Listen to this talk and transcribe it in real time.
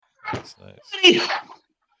That's nice.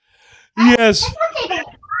 Yes.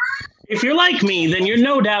 If you're like me, then you're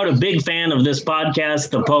no doubt a big fan of this podcast,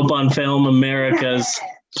 the Pope on Film, America's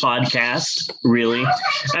podcast, really.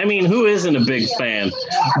 I mean, who isn't a big fan?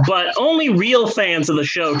 But only real fans of the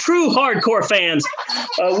show, true hardcore fans,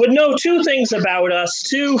 would know two things about us,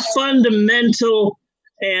 two fundamental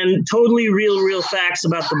and totally real facts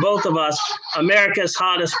about the both of us, America's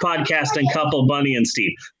hottest podcasting couple, Bunny and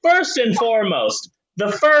Steve. First and foremost,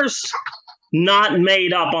 the first not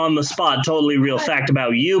made up on the spot, totally real fact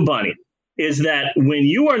about you, Bunny, is that when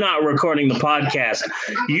you are not recording the podcast,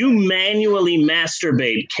 you manually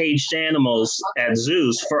masturbate caged animals at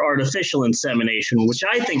zoos for artificial insemination, which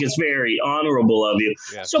I think is very honorable of you.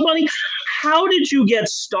 Yes. So, Bunny, how did you get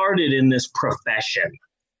started in this profession?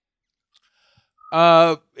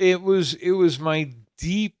 It was my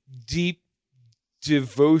deep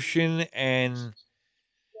devotion and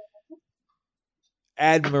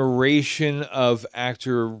admiration of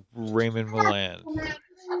actor Raymond Milland.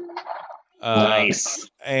 Nice.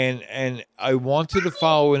 And I wanted to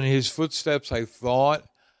follow in his footsteps. I thought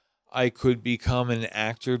I could become an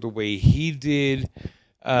actor the way he did,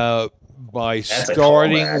 by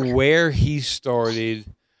starting where he started,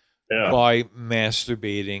 by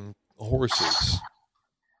masturbating horses.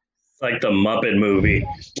 Like the Muppet movie.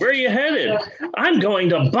 Where are you headed? I'm going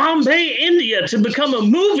to Bombay, India to become a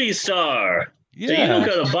movie star. Yeah. So you don't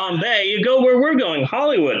go to Bombay, you go where we're going,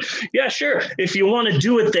 Hollywood. Yeah, sure. If you want to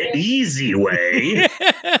do it the easy way.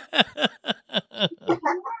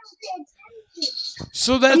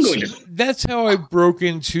 So that's how I broke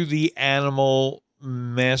into the animal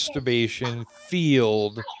masturbation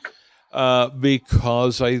field,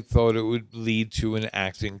 because I thought it would lead to an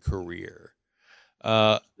acting career.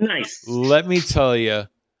 Nice. Let me tell you,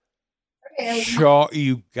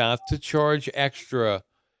 you got to charge extra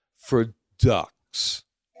for ducks.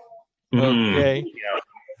 Okay?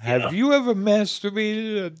 Have you ever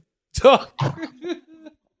masturbated a duck?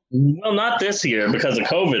 Well, not this year because of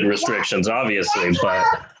COVID restrictions, obviously, but,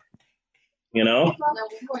 you know?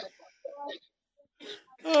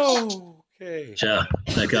 Oh, okay. Yeah,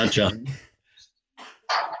 I gotcha.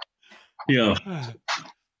 Yeah.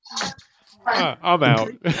 I'm out.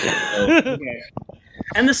 Okay.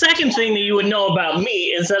 And the second thing that you would know about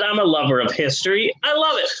me is that I'm a lover of history. I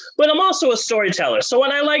love it. But I'm also a storyteller. So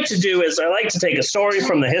what I like to do is I like to take a story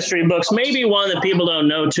from the history books, maybe one that people don't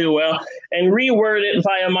know too well, and reword it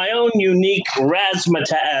via my own unique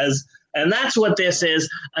razzmatazz. And that's what this is,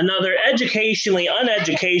 another educationally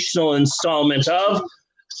uneducational installment of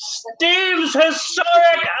Steve's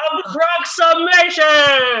Historic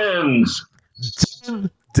Approximations!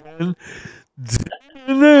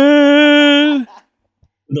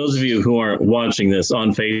 Those of you who aren't watching this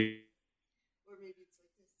on Facebook,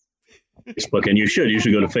 and you should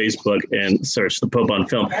go to Facebook and search the Pope on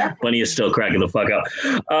Film. Bunny is still cracking the fuck up.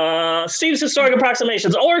 Steve's Historic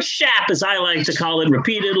Approximations, or SHAP, as I like to call it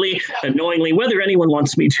repeatedly, annoyingly, whether anyone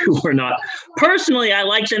wants me to or not. Personally, I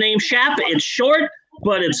like the name SHAP. It's short,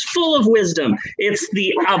 but it's full of wisdom. It's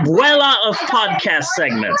the abuela of podcast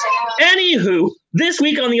segments. Anywho, this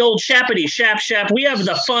week on the old Shappity Shap, we have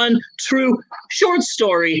the fun, true, short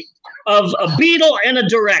story of a Beatle and a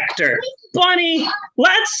director. Bunny,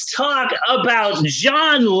 let's talk about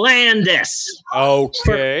John Landis.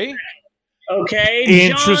 Okay.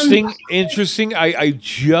 Interesting. I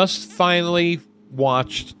just finally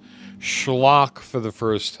watched Schlock for the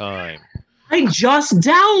first time. I just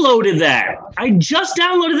downloaded that.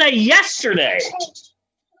 Yesterday.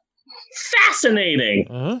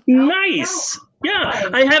 Fascinating. Nice. Yeah,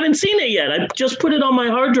 I haven't seen it yet. I just put it on my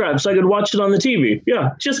hard drive so I could watch it on the TV.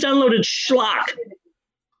 Yeah, just downloaded Schlock.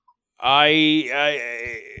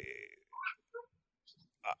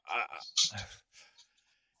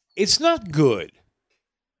 It's not good.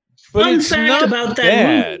 But Fun it's fact not about that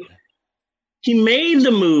bad. movie. He made the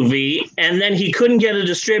movie, and then he couldn't get a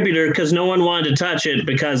distributor because no one wanted to touch it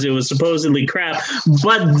because it was supposedly crap.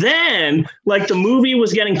 But then, like, the movie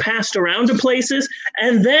was getting passed around to places,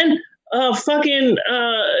 and then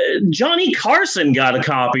Johnny Carson got a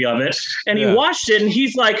copy of it, and he watched it, and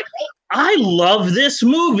he's like, I love this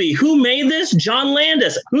movie. Who made this? John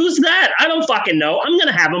Landis. Who's that? I don't fucking know. I'm going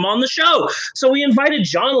to have him on the show. So we invited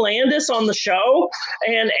John Landis on the show,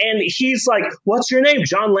 and he's like, what's your name?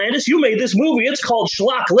 John Landis? You made this movie. It's called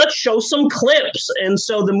Schlock. Let's show some clips. And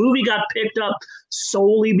so the movie got picked up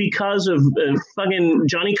solely because of fucking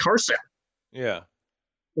Johnny Carson. Yeah.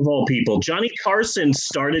 Of all people. Johnny Carson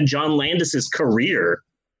started John Landis's career.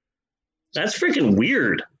 That's freaking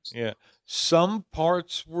weird. Yeah. Some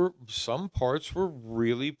parts were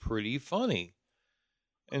really pretty funny.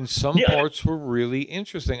 and some parts were really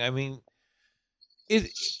interesting. I mean,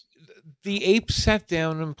 the ape sat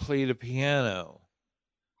down and played a piano.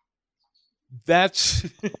 That's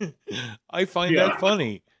I find that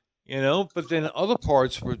funny, but then other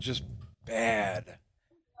parts were just bad.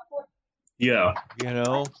 Yeah.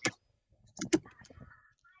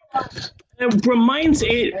 It reminds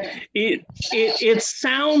it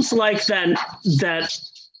sounds like that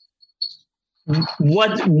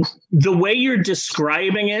what the way you're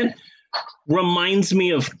describing it reminds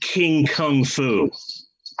me of King Kung Fu.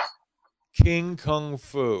 King Kung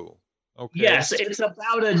Fu. Okay. Yes, it's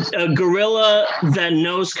about a gorilla that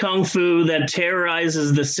knows Kung Fu that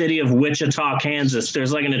terrorizes the city of Wichita, Kansas.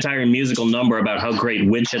 There's like an entire musical number about how great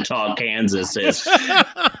Wichita, Kansas is. and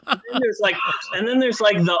then there's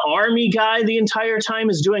like the army guy the entire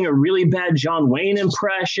time is doing a really bad John Wayne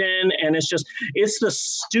impression. And it's the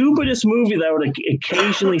stupidest movie that I would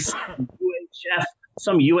occasionally see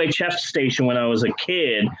some UHF station when I was a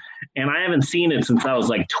kid. And I haven't seen it since I was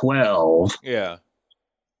like 12. Yeah.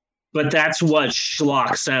 But that's what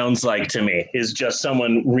schlock sounds like to me, is just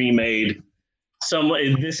someone remade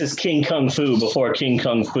this is King Kung Fu before King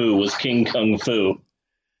Kung Fu was King Kung Fu.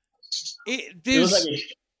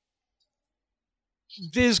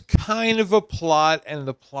 There's kind of a plot, and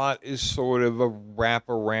the plot is sort of a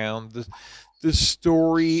wraparound. The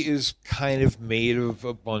story is kind of made of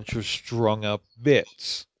a bunch of strung up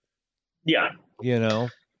bits. Yeah.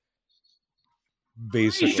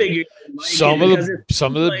 Basically, some of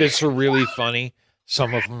the bits are really funny.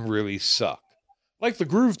 Some of them really suck, like the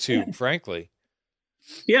Groove Tube, frankly.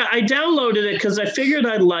 Yeah, I downloaded it because I figured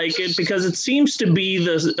I'd like it because it seems to be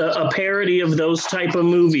a parody of those type of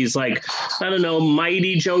movies, like I don't know,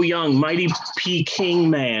 Mighty Joe Young, Mighty P.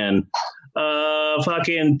 Kingman,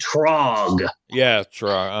 fucking Trog. Yeah,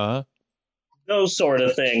 Trog. Those sort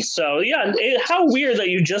of things. So yeah, how weird that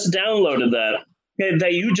you just downloaded that.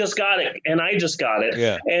 That you just got it and I just got it.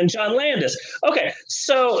 Yeah. And John Landis. Okay,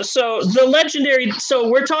 so the legendary. So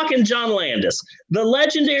we're talking John Landis, the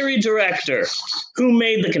legendary director who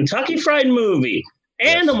made the Kentucky Fried Movie,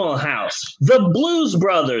 Animal House, The Blues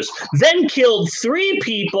Brothers, then killed 3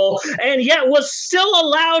 people, and yet was still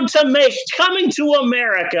allowed to make Coming to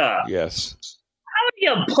America. Yes. How do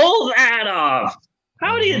you pull that off?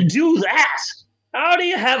 How do you do that? How do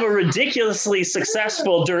you have a ridiculously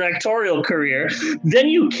successful directorial career, then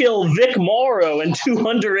you kill Vic Morrow and 2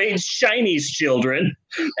 underage Chinese children,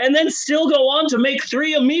 and then still go on to make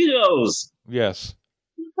 3 Amigos? Yes.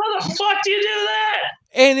 How the fuck do you do that?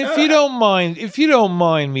 And if you don't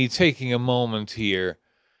mind me taking a moment here,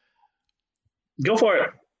 go for it.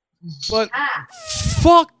 But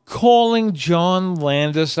fuck calling John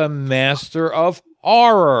Landis a master of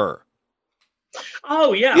horror.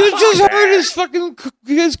 Oh yeah, you just heard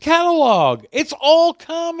his catalog. It's all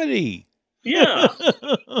comedy. Yeah,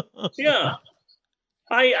 yeah.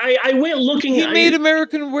 I went looking. He made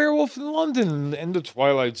American Werewolf in London and The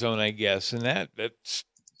Twilight Zone, I guess, and that's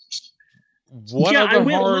what other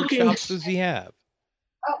horror chops does he have?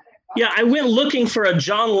 Yeah, I went looking for a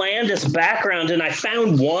John Landis background, and I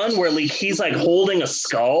found one where he's like holding a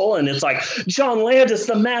skull, and it's like John Landis,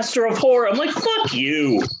 the master of horror. I'm like, fuck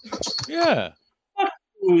you. Yeah. Fuck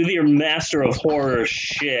you with your master of horror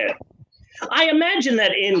shit. I imagine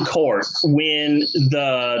that in court, when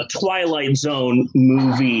the Twilight Zone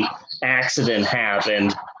movie accident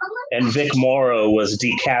happened, and Vic Morrow was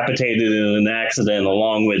decapitated in an accident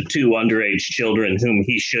along with 2 underage children whom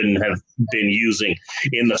he shouldn't have been using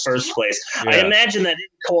in the first place. Yeah. I imagine that in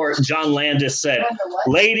court, John Landis said,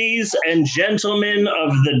 "Ladies and gentlemen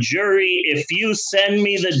of the jury, if you send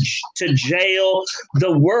me to jail,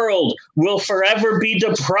 the world will forever be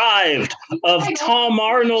deprived of Tom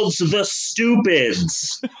Arnold's The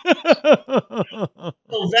Stupids,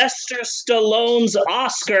 Sylvester Stallone's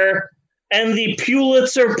Oscar, and the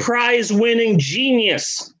Pulitzer Prize-winning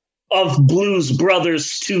genius of Blues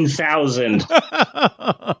Brothers 2000.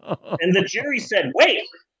 And the jury said, wait,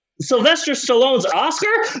 Sylvester Stallone's Oscar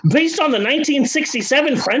based on the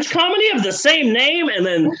 1967 French comedy of the same name? And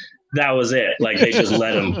then that was it. Like, they just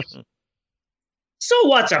let him. So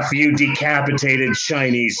what's a few decapitated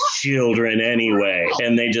Chinese children anyway?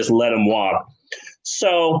 And they just let him walk.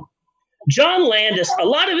 So John Landis, a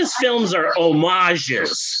lot of his films are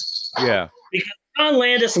homages. Yeah. Because John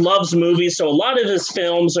Landis loves movies, so a lot of his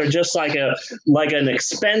films are just like an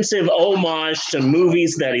expensive homage to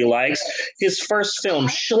movies that he likes. His first film,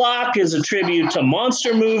 Schlock, is a tribute to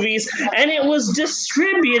monster movies, and it was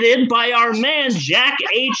distributed by our man Jack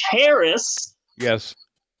H. Harris. Yes.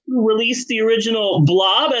 who released the original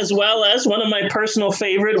Blob, as well as one of my personal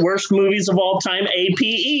favorite worst movies of all time, APE,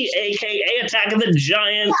 aka Attack of the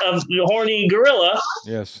Giant of the Horny Gorilla.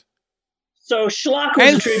 Yes. So Schlock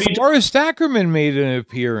was a tribute. And Forrest Ackerman made an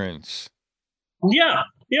appearance. Yeah.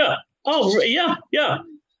 Oh, yeah.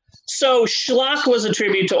 So Schlock was a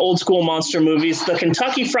tribute to old school monster movies. The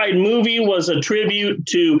Kentucky Fried Movie was a tribute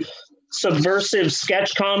to subversive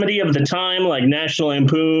sketch comedy of the time, like National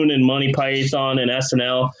Lampoon and Monty Python and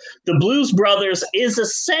SNL. The Blues Brothers is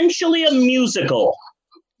essentially a musical.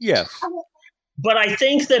 Yes. But I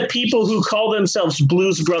think that people who call themselves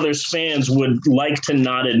Blues Brothers fans would like to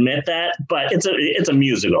not admit that, but it's a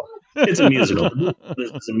musical. It's a musical.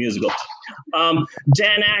 It's a musical.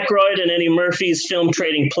 Dan Aykroyd and Eddie Murphy's film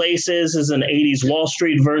Trading Places is an 80s Wall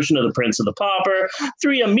Street version of The Prince of the Pauper.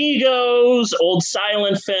 Three Amigos, old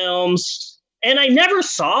silent films. And I never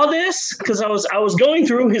saw this because I was going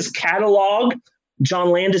through his catalog, John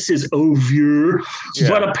Landis's Oeuvre. Yeah.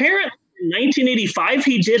 But apparently in 1985,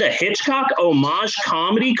 he did a Hitchcock homage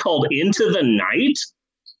comedy called Into the Night.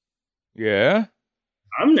 Yeah.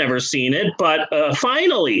 I've never seen it, but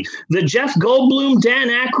finally, the Jeff Goldblum, Dan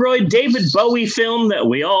Aykroyd, David Bowie film that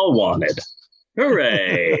we all wanted.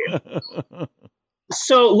 Hooray.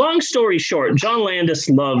 So, long story short, John Landis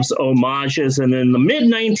loves homages, and in the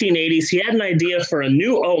mid-1980s, he had an idea for a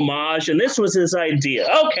new homage, and this was his idea.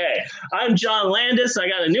 Okay, I'm John Landis. I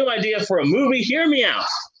got a new idea for a movie. Hear me out.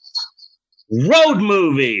 Road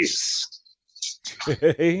movies.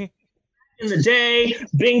 Okay. In the day,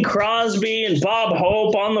 Bing Crosby and Bob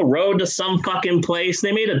Hope on the road to some fucking place.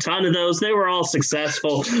 They made a ton of those. They were all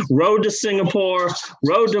successful. Road to Singapore,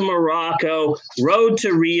 road to Morocco, road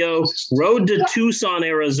to Rio, road to Tucson,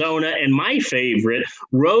 Arizona, and my favorite,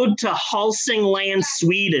 road to Hälsingland,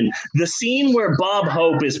 Sweden. The scene where Bob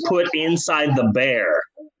Hope is put inside the bear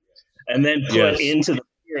and then put into the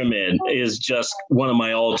pyramid is just one of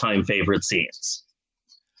my all-time favorite scenes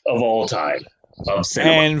of all time. Of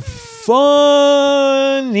cinema. And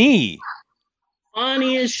funny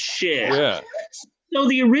as shit. Yeah. So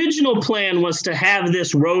the original plan was to have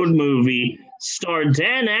this road movie star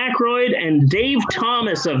Dan Aykroyd and Dave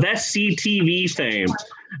Thomas of SCTV fame.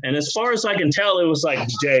 And as far as I can tell, it was like,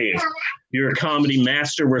 Dave, you're a comedy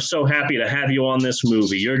master. We're so happy to have you on this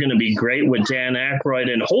movie. You're going to be great with Dan Aykroyd.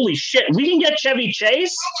 And holy shit, we can get Chevy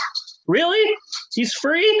Chase? Really? He's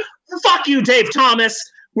free? Fuck you, Dave Thomas.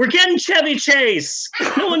 We're getting Chevy Chase.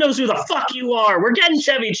 No one knows who the fuck you are. We're getting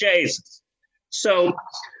Chevy Chase. So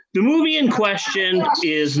the movie in question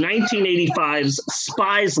is 1985's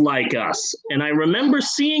Spies Like Us. And I remember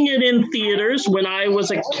seeing it in theaters when I was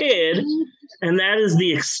a kid. And that is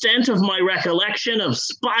the extent of my recollection of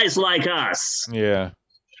Spies Like Us. Yeah.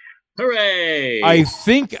 Hooray. I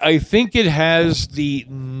think it has the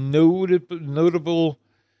notable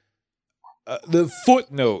the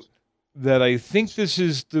footnote that I think this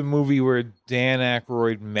is the movie where Dan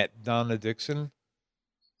Aykroyd met Donna Dixon.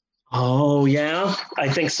 Oh, yeah? I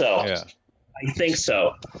think so. Yeah. I think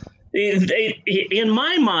so. In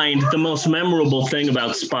my mind, the most memorable thing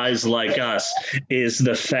about Spies Like Us is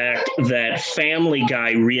the fact that Family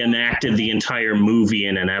Guy reenacted the entire movie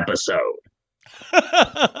in an episode.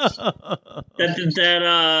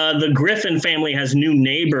 The Griffin family has new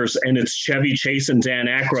neighbors, and it's Chevy Chase and Dan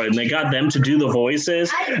Aykroyd, and they got them to do the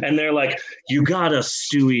voices, and they're like, you got us,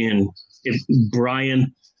 Stewie and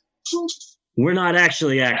Brian. We're not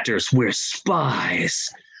actually actors. We're spies.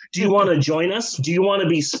 Do you want to join us? Do you want to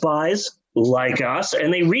be spies like us?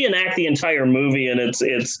 And they reenact the entire movie, and it's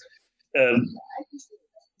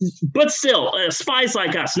but still, Spies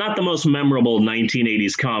Like Us, not the most memorable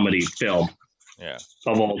 1980s comedy film. Yeah.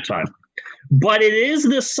 Of all time. But it is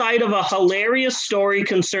the site of a hilarious story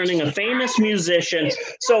concerning a famous musician.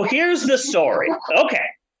 So here's the story. Okay.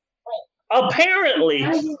 Apparently,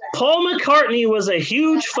 Paul McCartney was a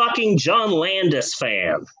huge fucking John Landis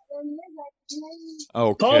fan.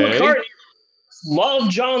 Okay. Paul McCartney loved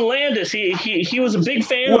John Landis. He was a big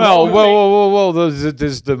fan. Whoa.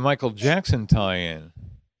 There's the Michael Jackson tie-in.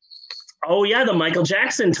 Oh, yeah, the Michael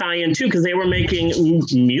Jackson tie-in, too, because they were making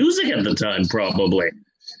music at the time, probably.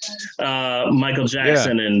 Michael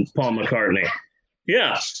Jackson and Paul McCartney.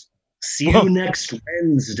 Yeah. See you next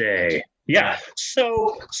Wednesday. Yeah.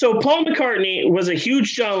 So Paul McCartney was a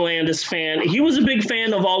huge John Landis fan. He was a big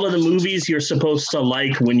fan of all of the movies you're supposed to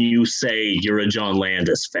like when you say you're a John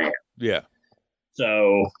Landis fan. Yeah.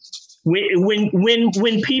 So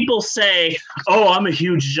when people say, "Oh, I'm a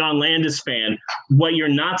huge John Landis fan," what you're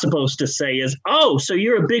not supposed to say is, "Oh, so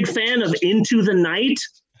you're a big fan of Into the Night?"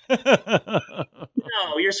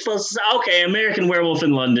 No, you're supposed to say, "Okay, American Werewolf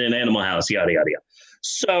in London, Animal House, yada yada yada."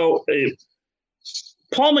 So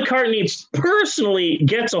Paul McCartney personally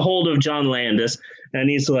gets a hold of John Landis, and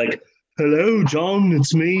he's like, "Hello, John,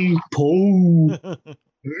 it's me, Paul.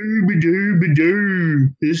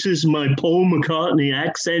 This is my Paul McCartney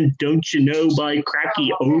accent, don't you know, by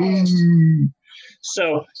cracky. Oh."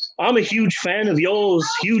 So I'm a huge fan of yours,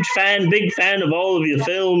 big fan of all of your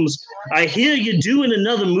films. I hear you're doing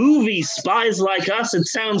another movie, Spies Like Us. It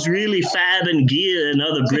sounds really fab and gear and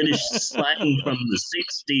other British slang from the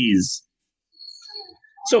 60s.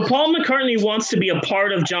 So Paul McCartney wants to be a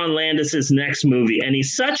part of John Landis's next movie, and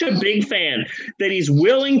he's such a big fan that he's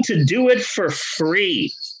willing to do it for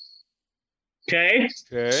free. Okay?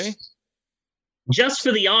 Just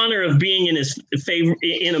for the honor of being in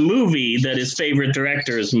a movie that his favorite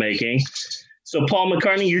director is making. So Paul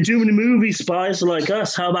McCartney, you're doing a movie, Spies Like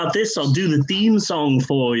Us. How about this? I'll do the theme song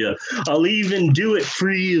for you. I'll even do it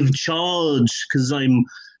free of charge because I'm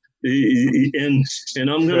going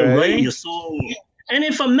to write you a song. And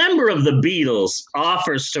if a member of the Beatles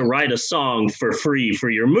offers to write a song for free for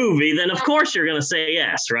your movie, then of course you're going to say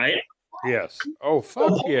yes, right? Yes. Oh,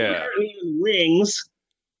 fuck yeah. Wings,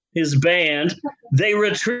 his band, they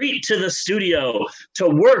retreat to the studio to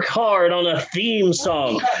work hard on a theme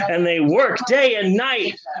song. And they work day and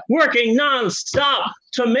night, working nonstop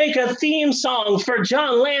to make a theme song for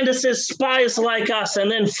John Landis's Spies Like Us. And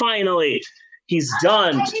then finally, he's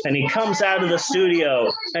done, and he comes out of the studio,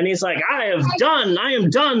 and he's like, I am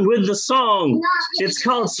done with the song. It's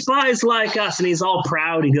called Spies Like Us, and he's all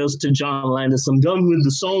proud. He goes to John Landis, I'm done with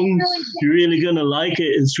the song. You're really going to like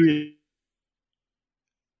it. It's really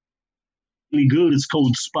good. It's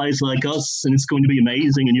called Spies Like Us, and it's going to be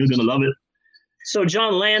amazing, and you're going to love it. So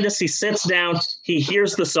John Landis, he sits down, he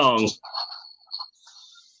hears the song.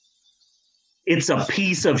 It's a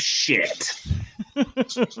piece of shit.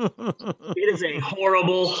 It is a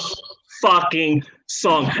horrible fucking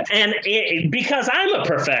song. And because I'm a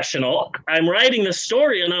professional, I'm writing the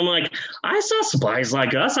story and I'm like, I saw Spies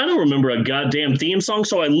Like Us. I don't remember a goddamn theme song.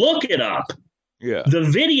 So I look it up. Yeah. The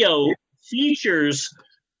video features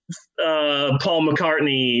Paul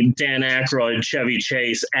McCartney, Dan Aykroyd, Chevy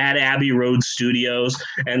Chase at Abbey Road Studios,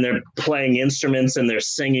 and they're playing instruments and they're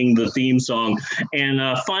singing the theme song. And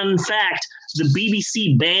fun fact, the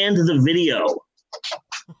BBC banned the video.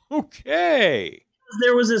 Okay.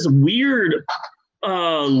 There was this weird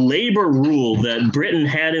labor rule that Britain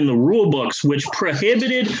had in the rule books, which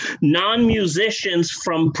prohibited non-musicians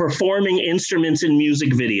from performing instruments in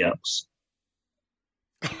music videos.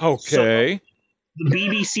 Okay. So, the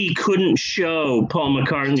BBC couldn't show Paul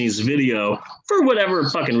McCartney's video for whatever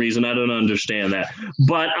fucking reason. I don't understand that.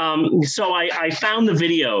 But so I found the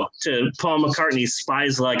video to Paul McCartney's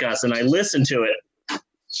Spies Like Us, and I listened to it.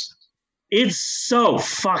 It's so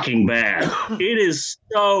fucking bad. It is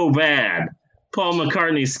so bad. Paul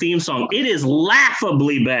McCartney's theme song. It is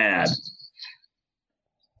laughably bad.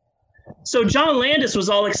 So John Landis was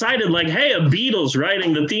all excited, like, hey, a Beatles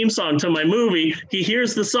writing the theme song to my movie. He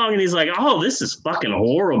hears the song and he's like, oh, this is fucking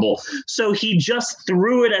horrible. So he just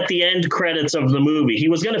threw it at the end credits of the movie. He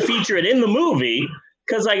was going to feature it in the movie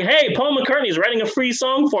because, like, hey, Paul McCartney's writing a free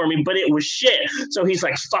song for me, but it was shit. So he's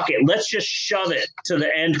like, fuck it. Let's just shove it to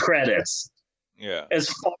the end credits. Yeah. As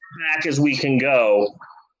far back as we can go.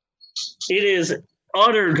 It is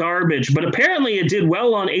utter garbage, but apparently it did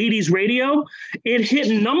well on 80s radio. It hit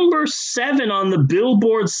number 7 on the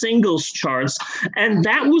Billboard singles charts, and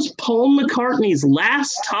that was Paul McCartney's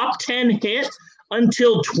last top 10 hit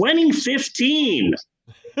until 2015.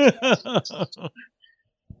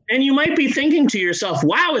 And you might be thinking to yourself,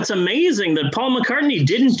 wow, it's amazing that Paul McCartney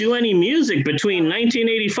didn't do any music between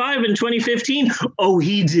 1985 and 2015. Oh,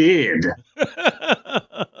 he did.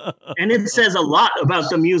 And it says a lot about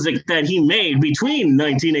the music that he made between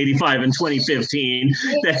 1985 and 2015,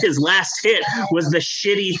 that his last hit was the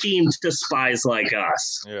shitty theme to Spies Like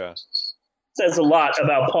Us. Yeah. Says a lot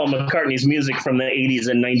about Paul McCartney's music from the 80s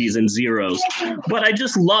and 90s and zeros. But I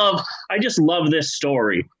just love this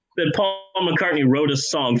story. That Paul McCartney wrote a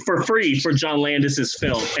song for free for John Landis's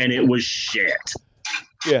film, and it was shit.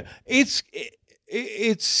 Yeah,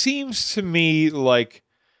 it seems to me like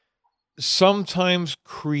sometimes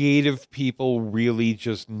creative people really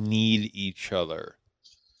just need each other.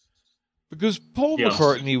 Because Paul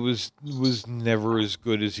McCartney was never as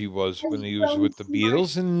good as he was when he was with the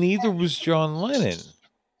Beatles, and neither was John Lennon.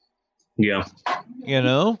 Yeah. You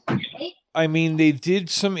know? I mean, they did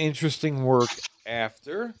some interesting work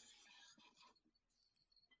after,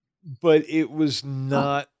 but it was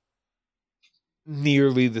not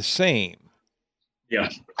nearly the same. Yeah.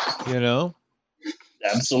 You know?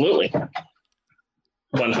 Absolutely.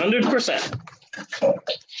 100%.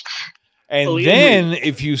 And then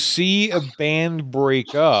if you see a band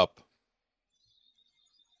break up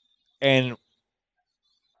and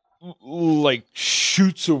like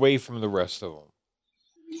shoots away from the rest of them,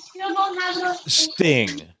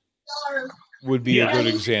 Sting would be a good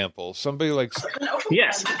example. Somebody like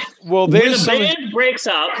yes. Well, when a band breaks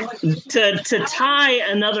up, to tie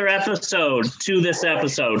another episode to this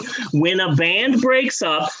episode, when a band breaks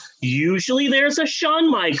up, usually there's a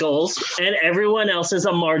Shawn Michaels and everyone else is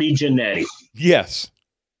a Marty Jannetty. Yes.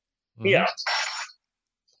 Mm-hmm. Yeah.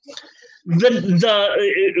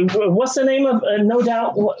 The what's the name of No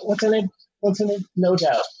Doubt? What's the name? No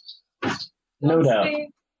Doubt. No Doubt.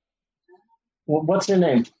 What's her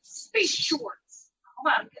name? Space Shorts.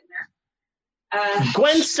 Hold on, I'm getting there.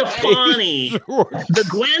 Gwen Stefani. The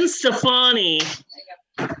Gwen Stefani.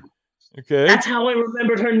 Okay. That's how I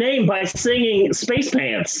remembered her name, by singing Space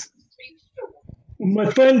Pants. My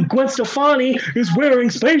friend Gwen Stefani is wearing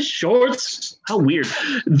space shorts. How weird.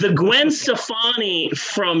 The Gwen Stefani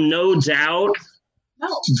from No Doubt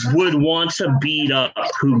would want to beat up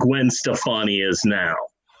who Gwen Stefani is now.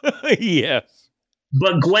 Yes.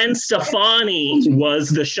 But Gwen Stefani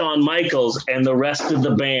was the Shawn Michaels, and the rest of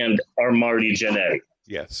the band are Marty Jannetty.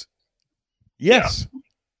 Yes. Yes.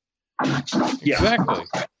 Yeah. Exactly.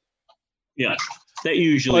 Yeah. That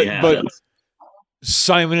usually happens. But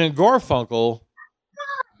Simon and Garfunkel,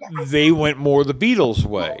 they went more the Beatles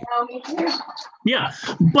way. Yeah.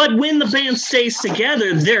 But when the band stays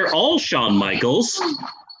together, they're all Shawn Michaels.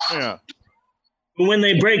 Yeah. When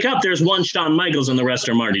they break up, there's one Shawn Michaels and the rest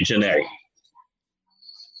are Marty Jannetty.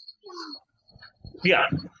 Yeah.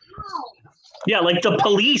 Yeah, like the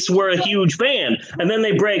Police were a huge band, and then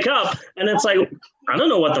they break up, and it's like, I don't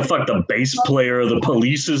know what the fuck the bass player of the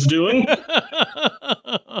Police is doing.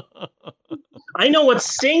 I know what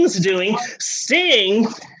Sting's doing. Sting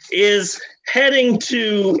is heading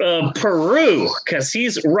to Peru because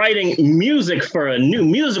he's writing music for a new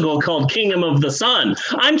musical called Kingdom of the Sun.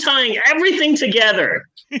 I'm tying everything together.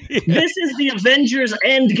 This is the Avengers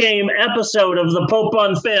Endgame episode of the Pope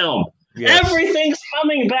on Film. Yes. Everything's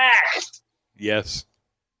coming back. Yes.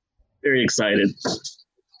 Very excited.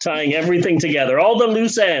 Tying everything together. All the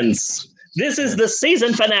loose ends. This is the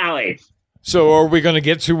season finale. So are we going to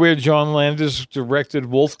get to where John Landis directed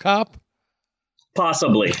Wolf Cop?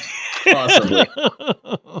 Possibly. Possibly.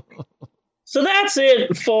 So that's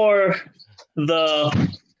it for the...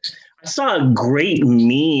 I saw a great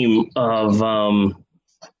meme of...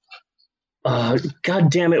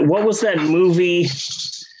 God damn it. What was that movie...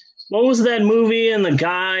 What was that movie? And the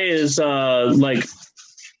guy is like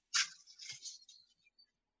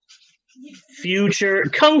future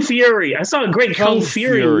Kung Fury. I saw a great Kung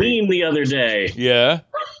Fury meme the other day. Yeah.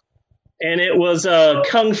 And it was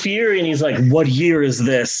Kung Fury, and he's like, "What year is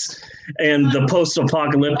this?" And the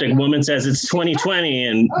post-apocalyptic woman says it's 2020,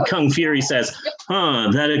 and Kung Fury says,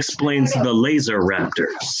 "Huh, that explains the laser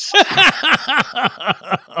raptors."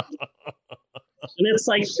 And it's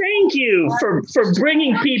like, thank you for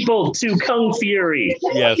bringing people to Kung Fury.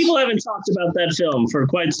 Yes. People haven't talked about that film for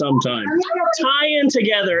quite some time. Tie in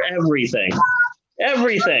together everything.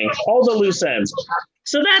 Everything. All the loose ends.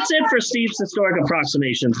 So that's it for Steve's Historic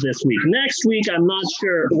Approximations this week. Next week, I'm not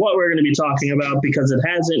sure what we're going to be talking about because it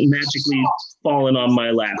hasn't magically fallen on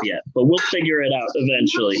my lap yet. But we'll figure it out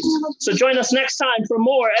eventually. So join us next time for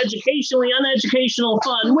more educationally uneducational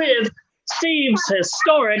fun with Steve's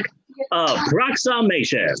Historic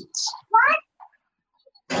Approximations.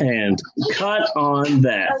 And cut on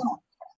that.